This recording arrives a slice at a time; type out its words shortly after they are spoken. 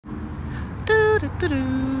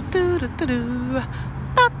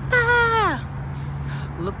Papa!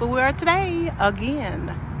 Look where we are today, again,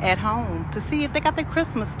 at home, to see if they got their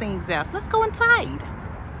Christmas things out. So let's go inside.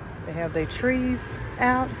 They have their trees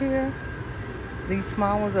out here. These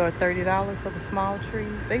small ones are $30 for the small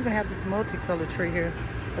trees. They even have this multicolored tree here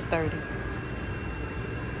for $30.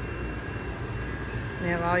 You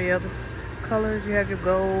have all your other colors. You have your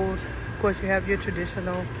gold. Of course, you have your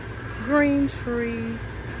traditional green tree.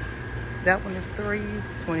 That one is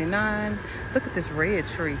 $3.29. Look at this red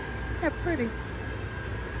tree. Isn't that pretty?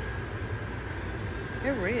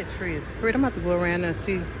 That red tree is pretty. I'm about to go around and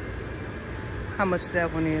see how much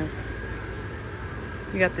that one is.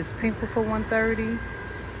 You got this pink one for $130.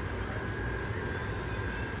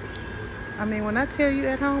 I mean, when I tell you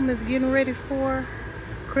at home is getting ready for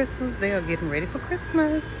Christmas, they are getting ready for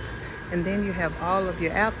Christmas. And then you have all of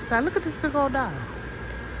your outside. Look at this big old dog.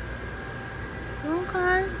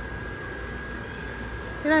 Okay.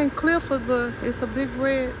 It ain't Clifford, but it's a big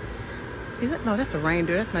red. Is it? No, that's a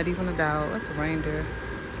reindeer. That's not even a dog. That's a reindeer.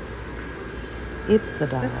 It's a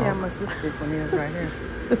dog. Let's see how much this big one is right here.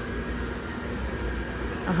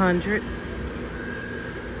 100.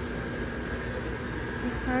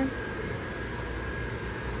 Okay.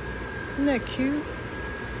 Isn't that cute?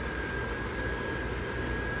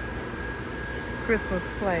 Christmas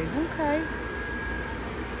play. Okay.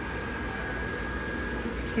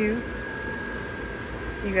 It's cute.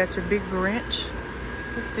 You got your big Grinch.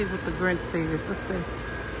 Let's see what the Grinch says. Let's see.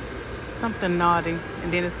 Something naughty.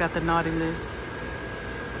 And then it's got the naughty list.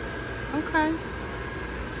 Okay.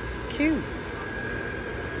 It's cute.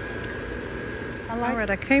 Alright,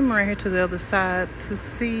 I came around here to the other side to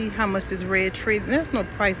see how much this red tree. There's no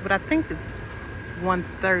price, but I think it's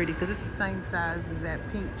 $130 because it's the same size as that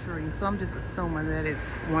pink tree. So I'm just assuming that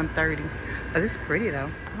it's $130. But it's pretty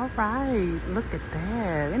though. Alright, look at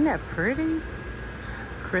that. Isn't that pretty?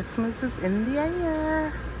 Christmas is in the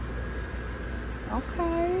air.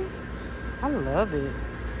 Okay. I love it.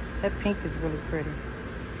 That pink is really pretty.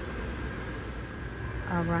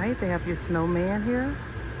 Alright, they have your snowman here.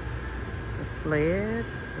 The sled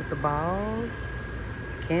with the balls,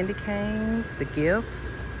 candy canes, the gifts.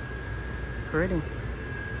 Pretty.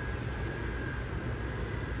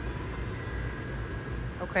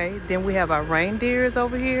 Okay, then we have our reindeers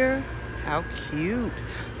over here. How cute.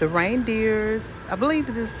 The reindeers, I believe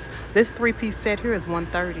this three-piece set here is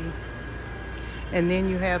 $130. And then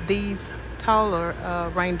you have these taller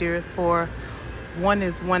reindeers for, one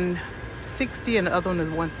is $160 and the other one is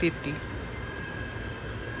 $150.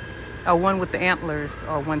 One with the antlers is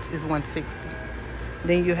 $160.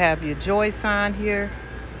 Then you have your joy sign here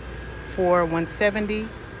for $170.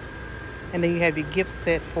 And then you have your gift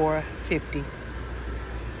set for $50. You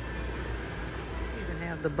even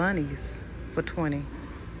have the bunnies for $20.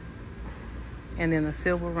 And then the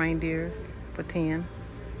silver reindeers for $10.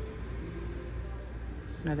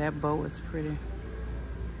 Now that bow is pretty.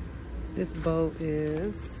 This bow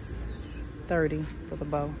is $30 for the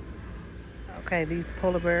bow. Okay, these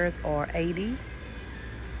polar bears are $80.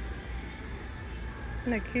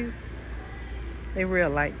 Isn't that cute? They real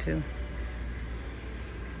light too.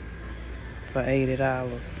 For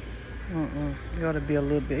 $80. It ought to be a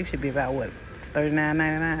little bit. It should be about what?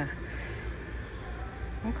 $39.99.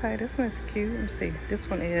 Okay, this one's cute. Let me see. This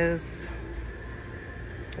one is.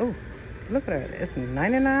 Oh, look at that. It's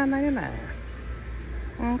 $99.99.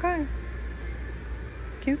 Okay.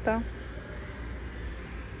 It's cute though.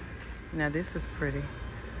 Now this is pretty.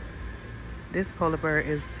 This polar bear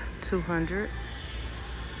is $200.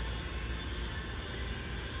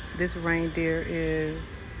 This reindeer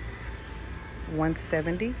is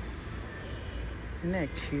 $170. Isn't that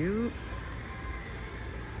cute?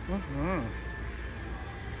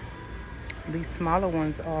 These smaller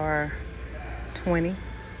ones are $20.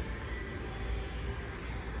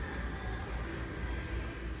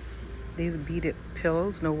 These beaded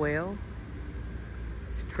pillows, Noel.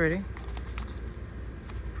 It's pretty.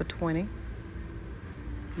 For $20.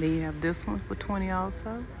 Then you have this one for $20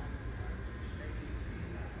 also.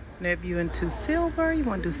 Now if you're into silver, you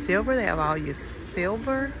want to do silver, they have all your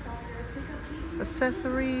silver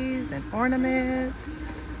accessories and ornaments,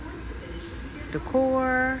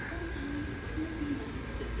 decor,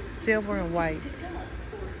 silver and white.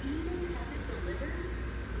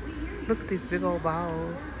 Look at these big old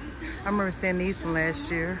balls. I remember seeing these from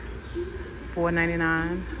last year,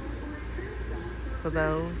 $4.99 for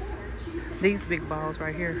those. These big balls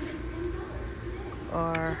right here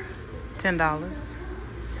are $10.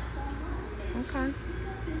 Okay.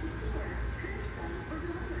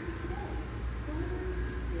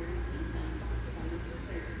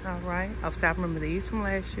 All right. I remember these from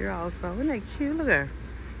last year also. Isn't that cute? Look at her.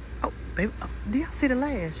 Oh, baby. Oh, do y'all see the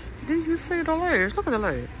lash? Did you see the lash? Look at the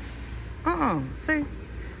lash. See?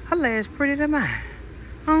 Her lash prettier than mine.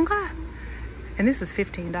 Okay. And this is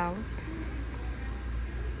 $15.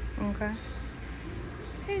 Okay.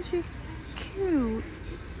 Ain't she cute?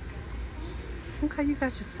 Okay, you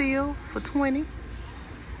got your seal for $20.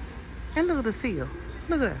 And look at the seal.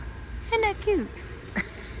 Look at her. Isn't that cute?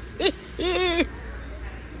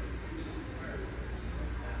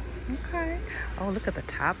 Okay. Oh, look at the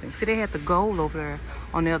topping. See, they had the gold over there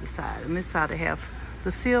on the other side. On this side, they have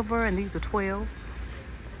the silver, and these are 12.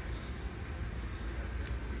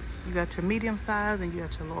 You got your medium size, and you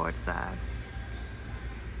got your large size.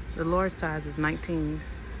 The large size is 19.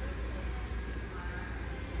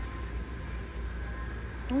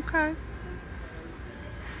 Okay.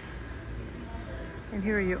 And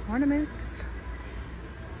here are your ornaments.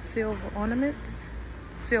 Silver ornaments.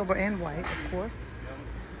 Silver and white, of course.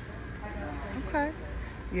 Okay.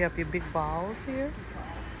 You have your big balls here.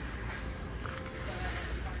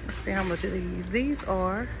 Let's see how much are these. These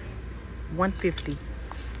are $150.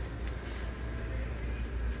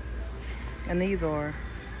 And these are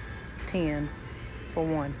 $10 for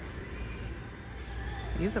one.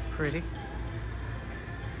 These are pretty.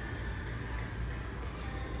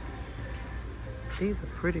 These are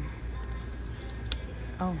pretty.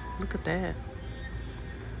 Oh, look at that.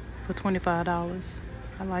 For $25.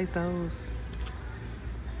 I like those.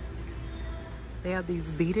 They have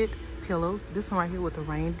these beaded pillows. This one right here with the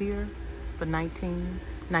reindeer for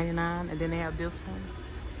 $19.99. And then they have this one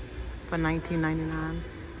for $19.99.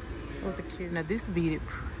 Those are cute. Now this beaded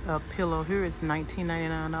pillow here is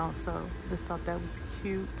 $19.99 also. Just thought that was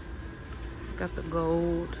cute. Got the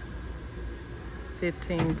gold.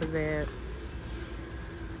 $15 for that.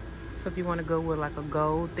 So if you want to go with like a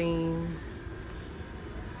gold theme.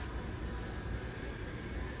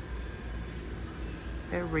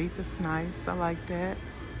 That wreath is nice. I like that.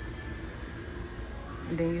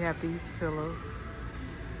 And then you have these pillows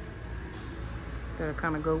that'll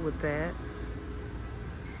kind of go with that.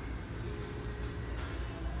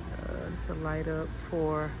 It's a light up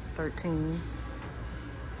for $13.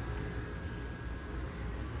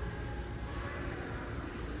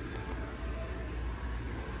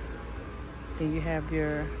 Then you have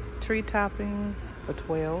your tree toppings for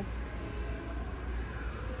 $12.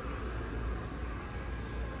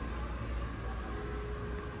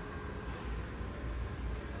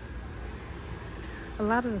 A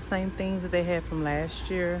lot of the same things that they had from last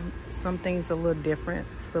year. Some things a little different,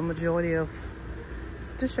 but majority of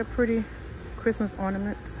just your pretty Christmas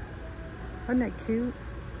ornaments. Isn't that cute?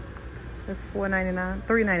 That's $4.99,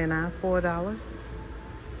 $3.99, $4.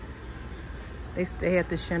 They had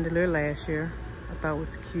this chandelier last year. I thought it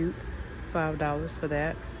was cute. $5 for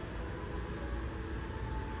that.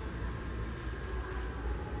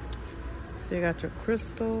 Still got your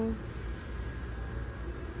crystal.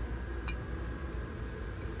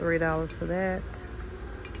 $3 for that.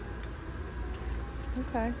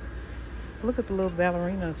 Okay. Look at the little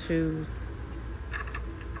ballerina shoes.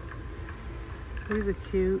 These are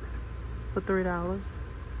cute for $3.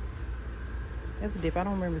 That's a dip. I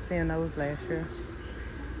don't remember seeing those last year.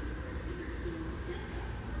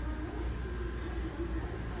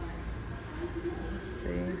 Let's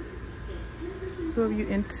see. So if you're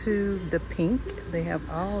into the pink, they have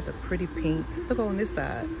all the pretty pink. Look on this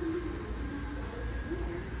side.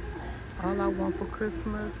 All I want for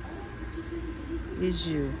Christmas is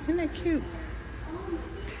you. Isn't that cute?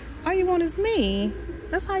 All you want is me.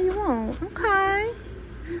 That's all you want. Okay.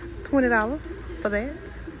 $20 for that.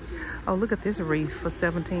 Oh, look at this wreath for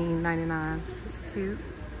 $17.99. It's cute.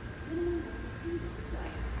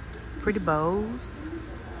 Pretty bows.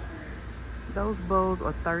 Those bows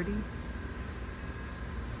are $30.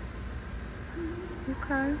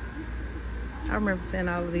 Okay. I remember seeing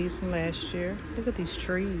all of these from last year. Look at these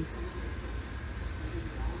trees.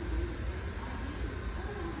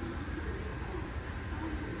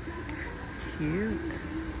 Cute.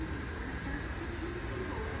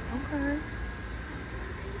 Okay.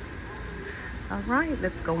 All right,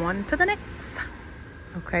 let's go on to the next.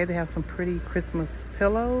 Okay, they have some pretty Christmas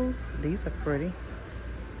pillows. These are pretty.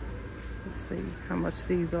 Let's see how much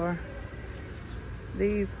these are.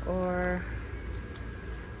 These are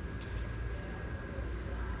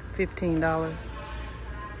 $15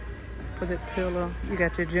 for that pillow. You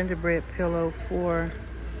got your gingerbread pillow for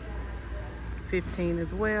 $15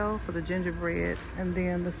 as well for the gingerbread. And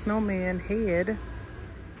then the snowman head.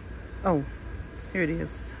 Oh, here it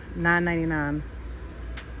is. $9.99.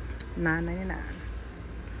 $9.99.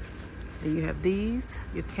 Then you have these,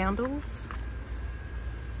 your candles.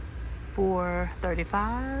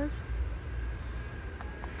 $4.35.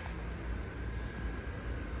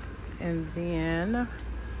 And then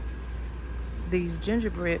these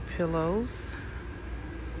gingerbread pillows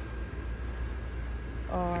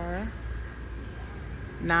are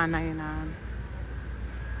 $9.99.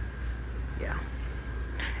 Yeah.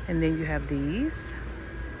 And then you have these.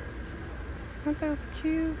 Aren't those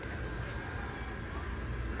cute?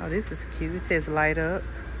 Oh, this is cute. It says light up.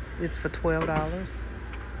 It's for $12.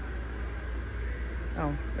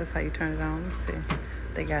 Oh, that's how you turn it on. Let's see.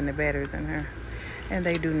 They got any batteries in here. And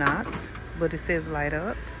they do not, but it says light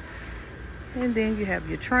up. And then you have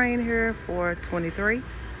your train here for $23.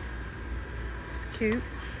 It's cute.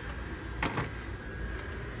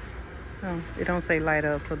 Oh, it don't say light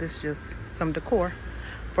up, so this is just some decor.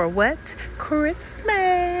 For what?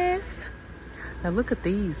 Christmas. Now look at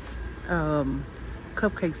these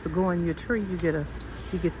cupcakes to go on your tree. You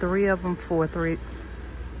get 3 of them for $3.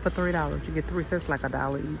 You get 3, so that's like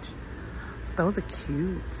 $1 each. Those are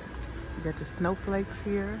cute. You got your snowflakes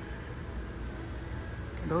here.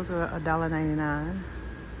 Those are $1.99.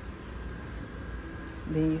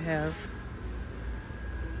 Then you have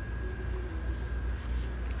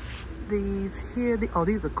these here. Oh,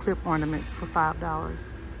 these are clip ornaments for $5.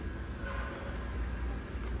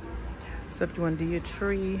 So if you want to do your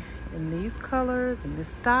tree in these colors, in this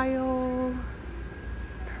style,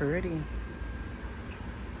 pretty.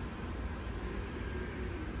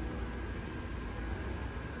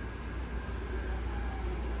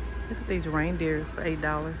 Look at these reindeers for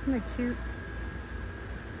 $8. Isn't that cute?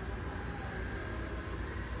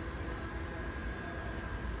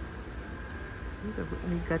 These are,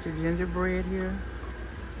 you got your gingerbread here.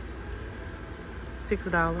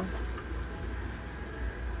 $6.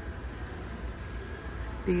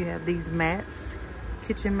 Then you have these mats,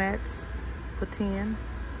 kitchen mats for $10.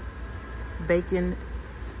 Bacon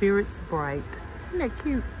Spirits Bright. Isn't that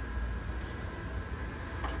cute?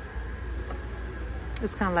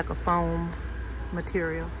 It's kind of like a foam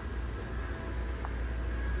material.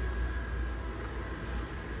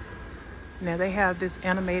 Now they have this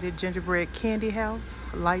animated gingerbread candy house.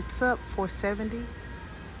 Lights up for $70.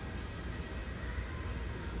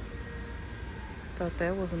 Thought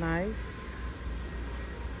that was nice.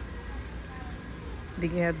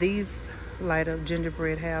 Then you have these light up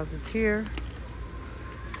gingerbread houses here.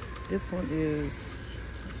 This one is,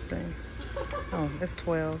 let's see. Oh, that's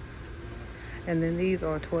 $12. And then these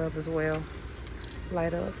are $12 as well.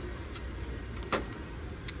 Light up.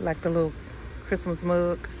 Like the little Christmas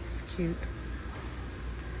mug. It's cute.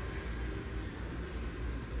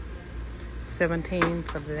 $17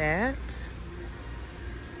 for that.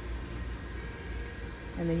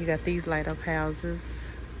 And then you got these light up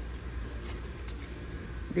houses.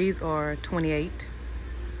 These are $28.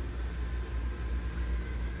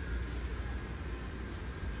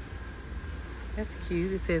 That's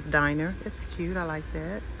cute. It says diner. It's cute. I like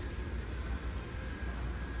that.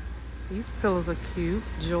 These pillows are cute.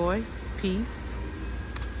 Joy, peace.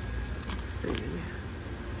 Let's see.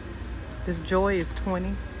 This joy is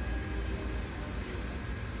 $20.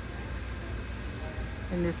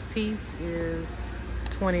 And this piece is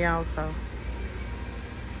 $20 also.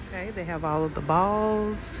 Okay, they have all of the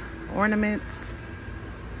balls, ornaments,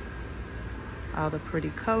 all the pretty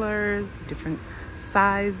colors, different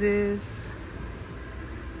sizes.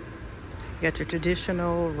 You got your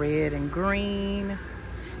traditional red and green.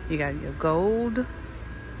 You got your gold.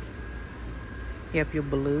 You have your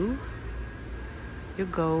blue, your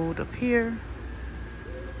gold up here.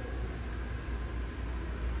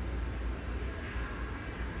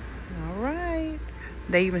 All right.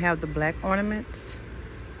 They even have the black ornaments.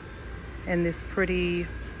 And this pretty,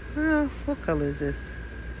 what color is this?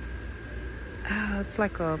 It's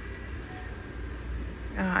like a,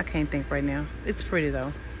 I can't think right now. It's pretty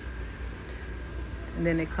though. And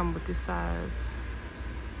then they come with this size.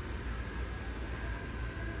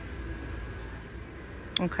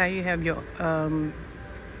 Okay, you have your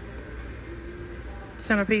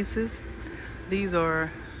centerpieces. These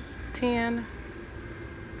are 10.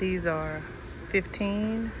 These are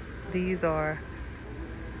 15. These are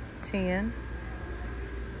 10.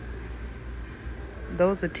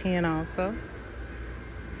 Those are 10 also.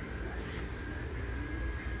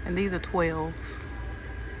 And these are 12.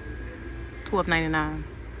 $12.99.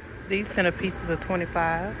 These centerpieces are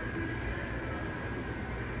 25.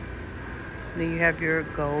 Then you have your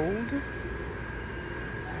gold.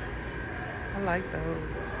 I like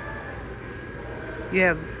those. You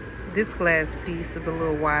have this glass piece is a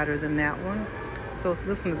little wider than that one. So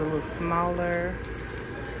this one is a little smaller.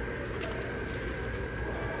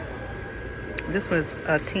 This was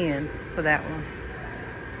a 10 for that one.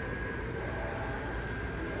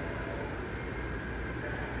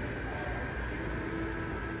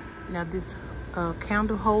 Now this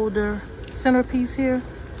candle holder centerpiece here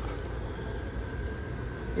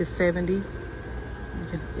is $70.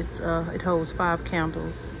 It holds 5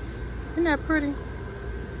 candles. Isn't that pretty?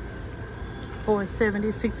 For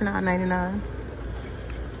 $70, $69.99.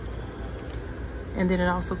 And then it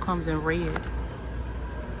also comes in red.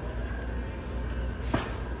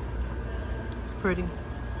 It's pretty.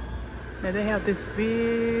 Now they have this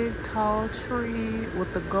big tall tree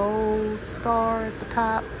with the gold star at the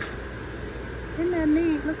top. Isn't that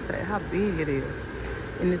neat? Look at that, how big it is.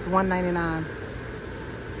 And it's $1.99.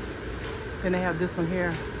 Then they have this one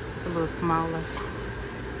here. It's a little smaller.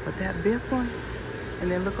 But that big one. And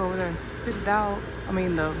then look over there. See the dog? I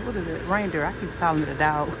mean what is it? Reindeer. I keep calling it a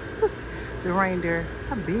dog. The reindeer.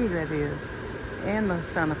 How big that is. And the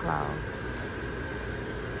Santa Claus.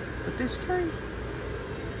 But this tree.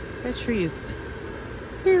 That tree is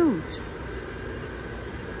huge.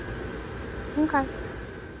 Okay.